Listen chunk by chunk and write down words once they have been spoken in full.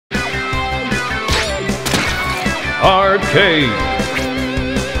Arcade.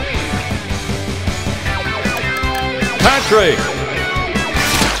 Patrick.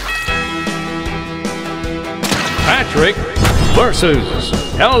 Patrick versus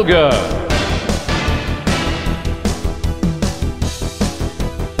Helga.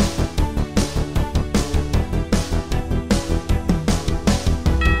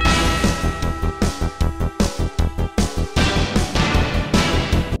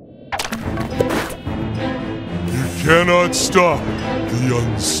 Cannot stop the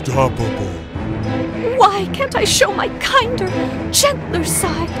unstoppable. Why can't I show my kinder, gentler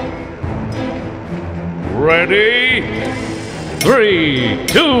side? Ready? 3,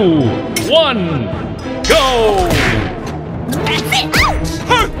 2, 1, go! That's it! Ouch!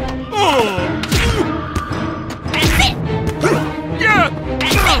 That's it! Yeah!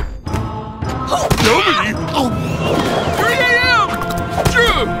 That's it! Nobody! 3 a.m.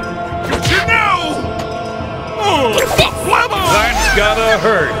 Get you now! That's gotta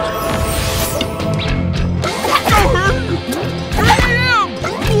hurt. That hurt! 3 a.m.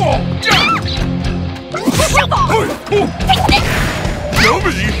 Take this!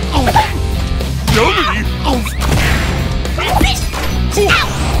 Nobody! Nobody! That's it!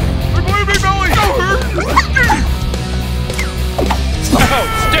 My baby belly! That hurt!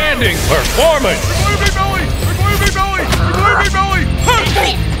 Outstanding performance! My baby belly! My baby belly! My baby belly! That's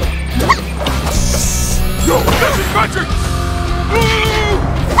it! No, this is Patrick!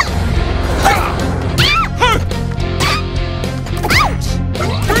 Ouch!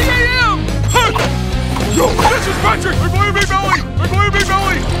 3 a.m. No, this is Patrick! My baby belly! My baby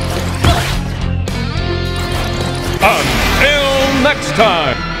belly! Until next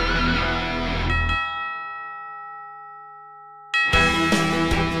time!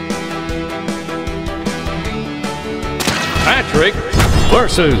 Patrick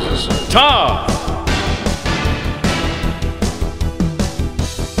versus Tom.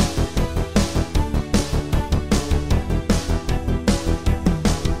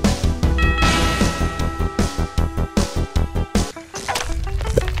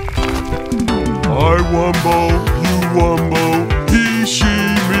 I wumbo, you wumbo, he, she,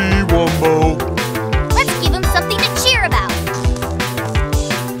 me wumbo. Let's give him something to cheer about.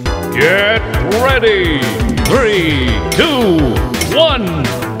 Get ready! 3, 2, 1,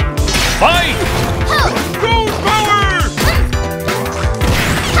 fight! Go power!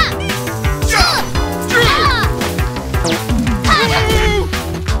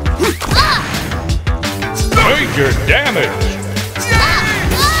 Major damage!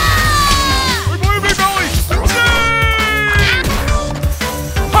 My baby belly!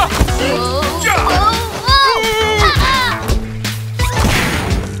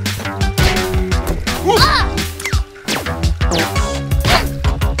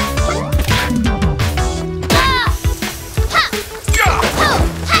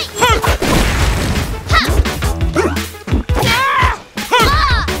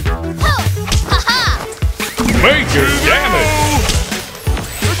 Major damage!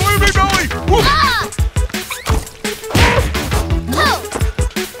 My baby belly!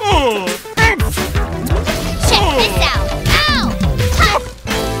 Check this out! Ow!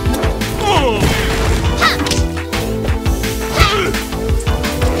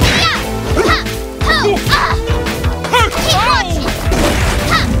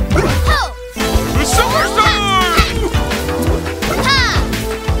 The superstar!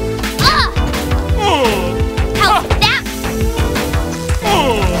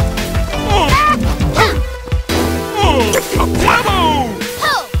 Kablamo!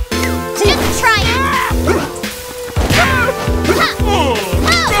 Just try it!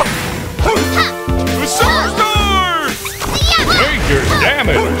 The superstar! Major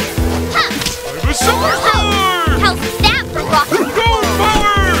damage! The superstar! How's that for rocking? Go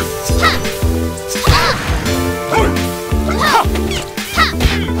power!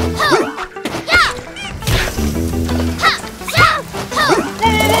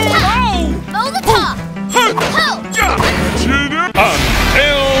 Mow the top!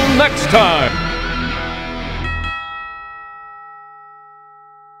 Until next time!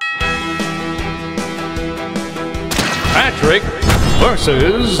 Patrick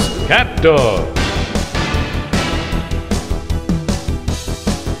versus Cat Dog.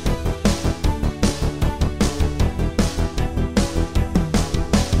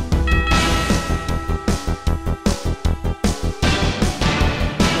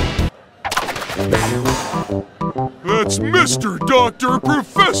 That's Mr. Dr.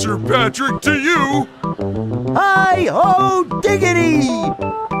 Professor Patrick to you! Hi-ho diggity!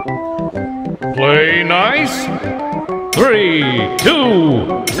 Play nice. 3,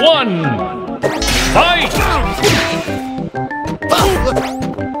 2, 1, fight!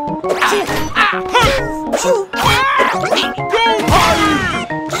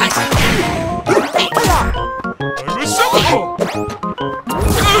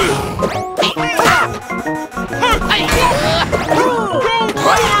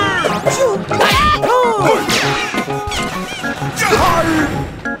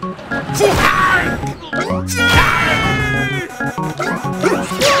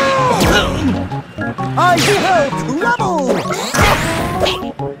 I smell trouble! I'm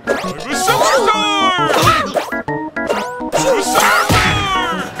a superstar! I'm a superstar!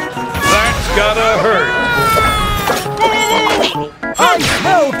 That's gotta hurt. I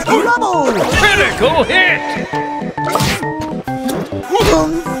smell trouble! Critical hit.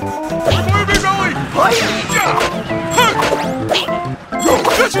 Revive me, belly!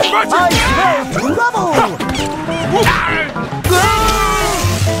 This is magic! I smell trouble!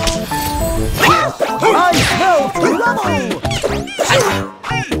 I smell trouble! I smell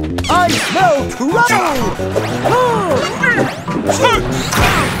I smell trouble!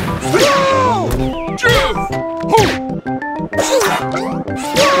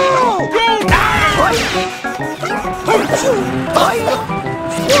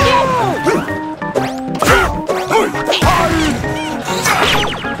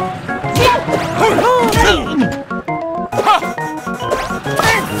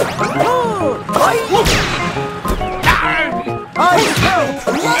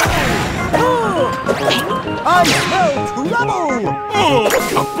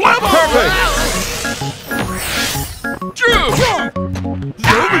 Perfect.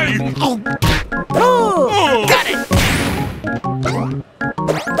 Yummy! Got it!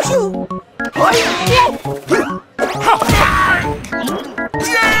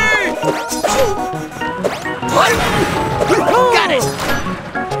 Yay! Got it!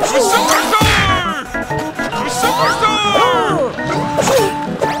 A superstar! A superstar!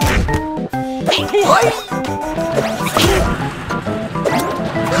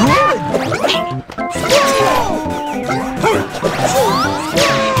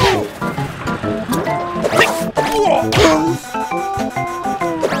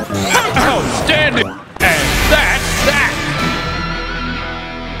 Outstanding. And that's that.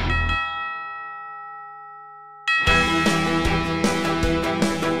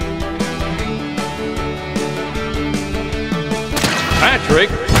 Patrick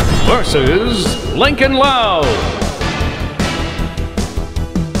versus Lincoln Loud.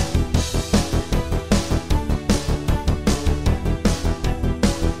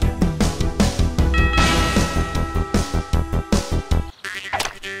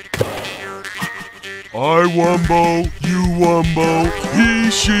 I wumbo, you wumbo, he,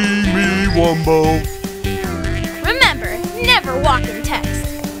 she, me wumbo. Remember, never walk in text.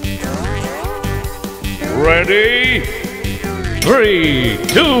 Ready? 3,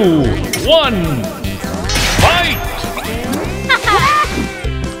 2, 1. Fight!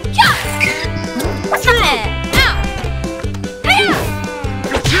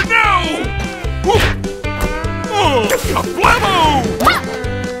 Get you now! Kablamo!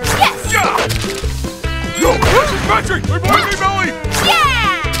 Yes! Yo, this is Patrick! Revive me, belly!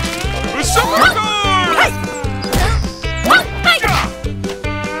 Yeah! A superstar!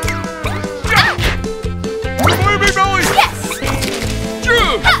 Revive me, belly! Yes!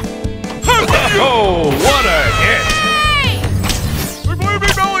 Oh, what a hit! Revive me,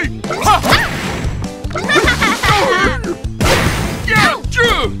 belly! Yeah!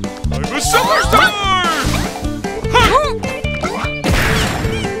 I'm a superstar!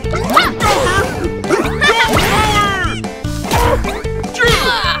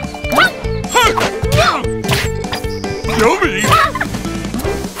 Yummy!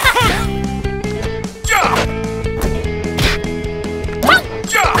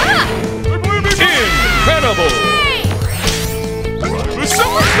 Incredible! I'm a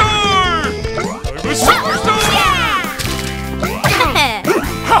superstar! I'm a superstar!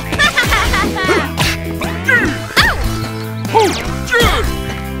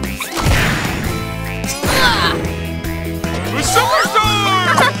 I'm a superstar!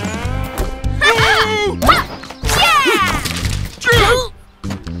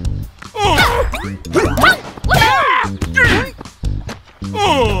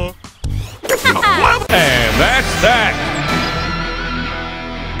 And that's that!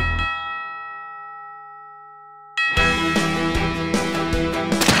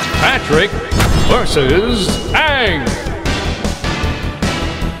 Patrick versus Ang!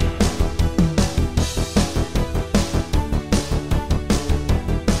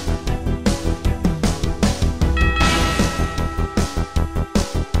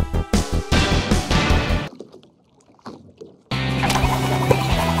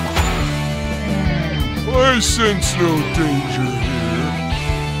 I sense no danger here.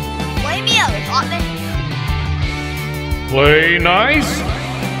 Play me out, Hotman. Play nice.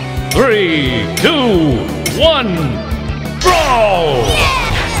 3, 2, 1. Brawl!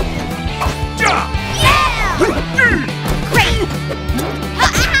 Yeah! Great!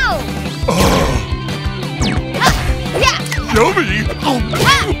 Ow! Yeah! Yummy!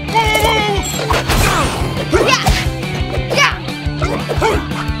 Ah!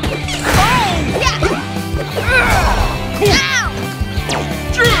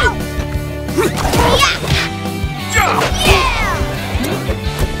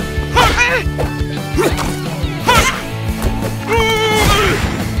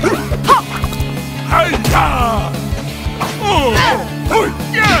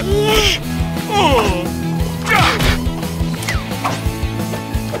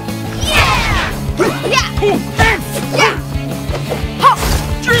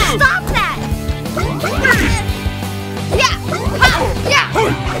 Stop that!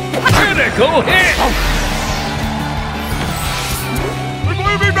 Critical hit!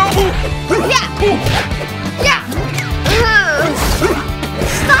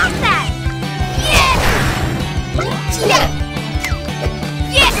 Stop that!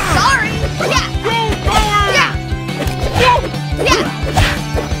 Sorry!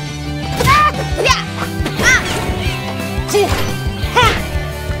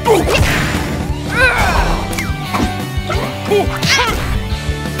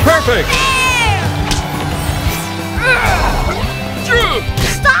 Perfect!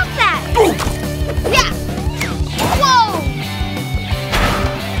 Stop that! Whoa!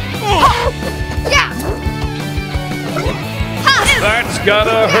 That's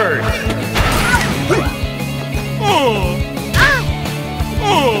gotta hurt!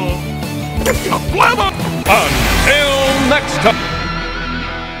 Until next time!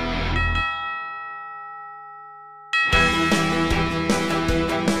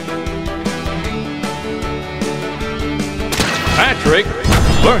 Patrick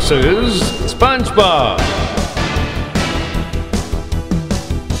versus SpongeBob.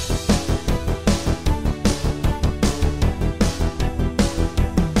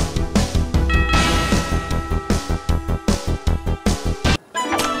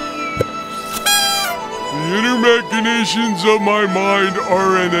 The inner machinations of my mind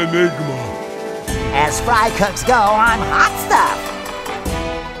are an enigma. As fry cooks go on hot stuff.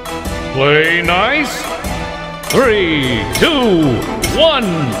 Play nice. 3, 2, 1,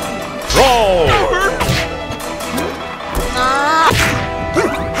 roll!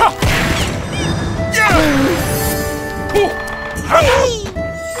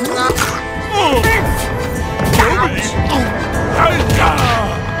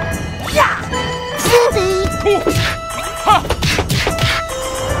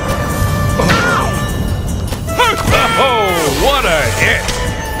 Oh, what a hit!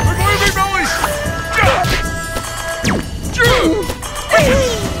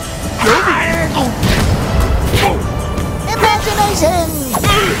 Imagination!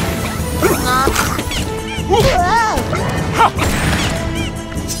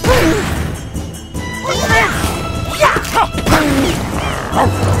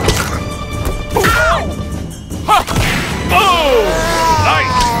 Oh,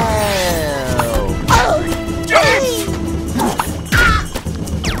 nice!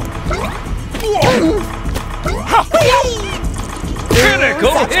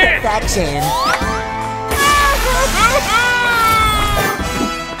 Critical hit! Perfection.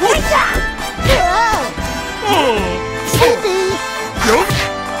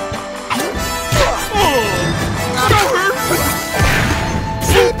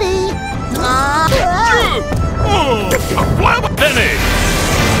 Finish!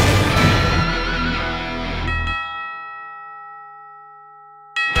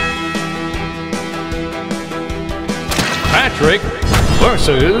 Patrick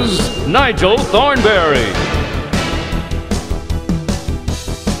versus Nigel Thornberry.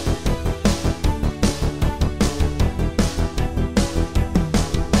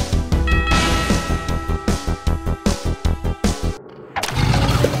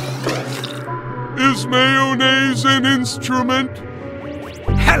 Is mayonnaise an instrument?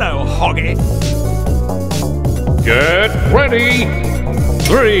 Hello, Huggy. Get ready.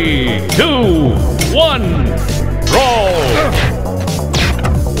 3, 2, 1, roll!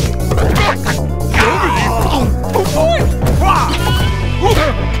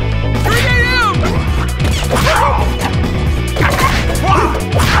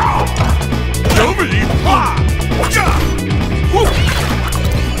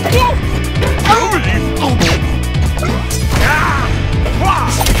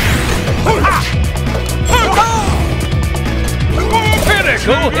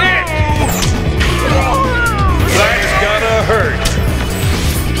 Critical hit! That's gotta hurt!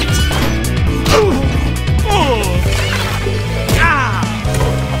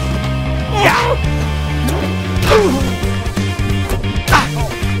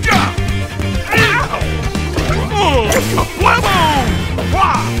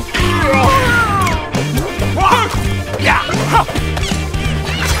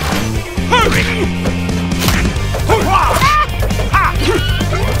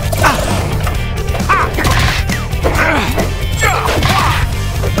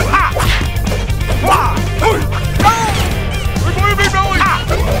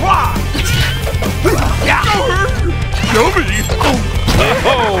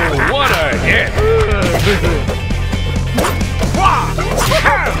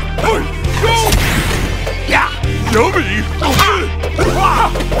 Yummy!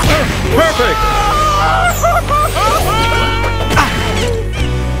 Perfect!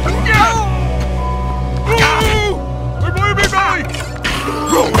 We're blue me belly!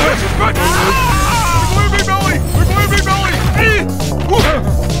 This is good! We're blue me belly! We're blue me belly!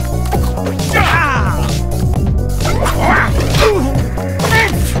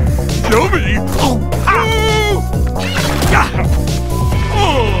 Yummy!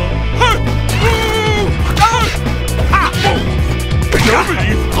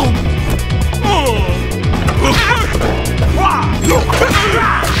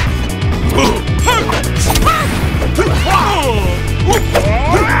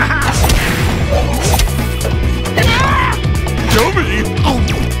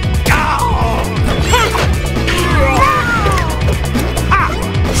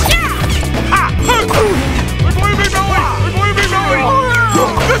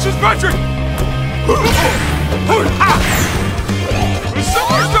 This is Patrick!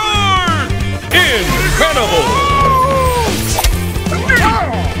 Superstar! Incredible!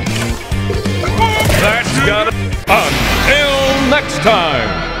 That's got it. Until next time!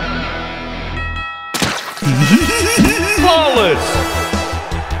 Flawless!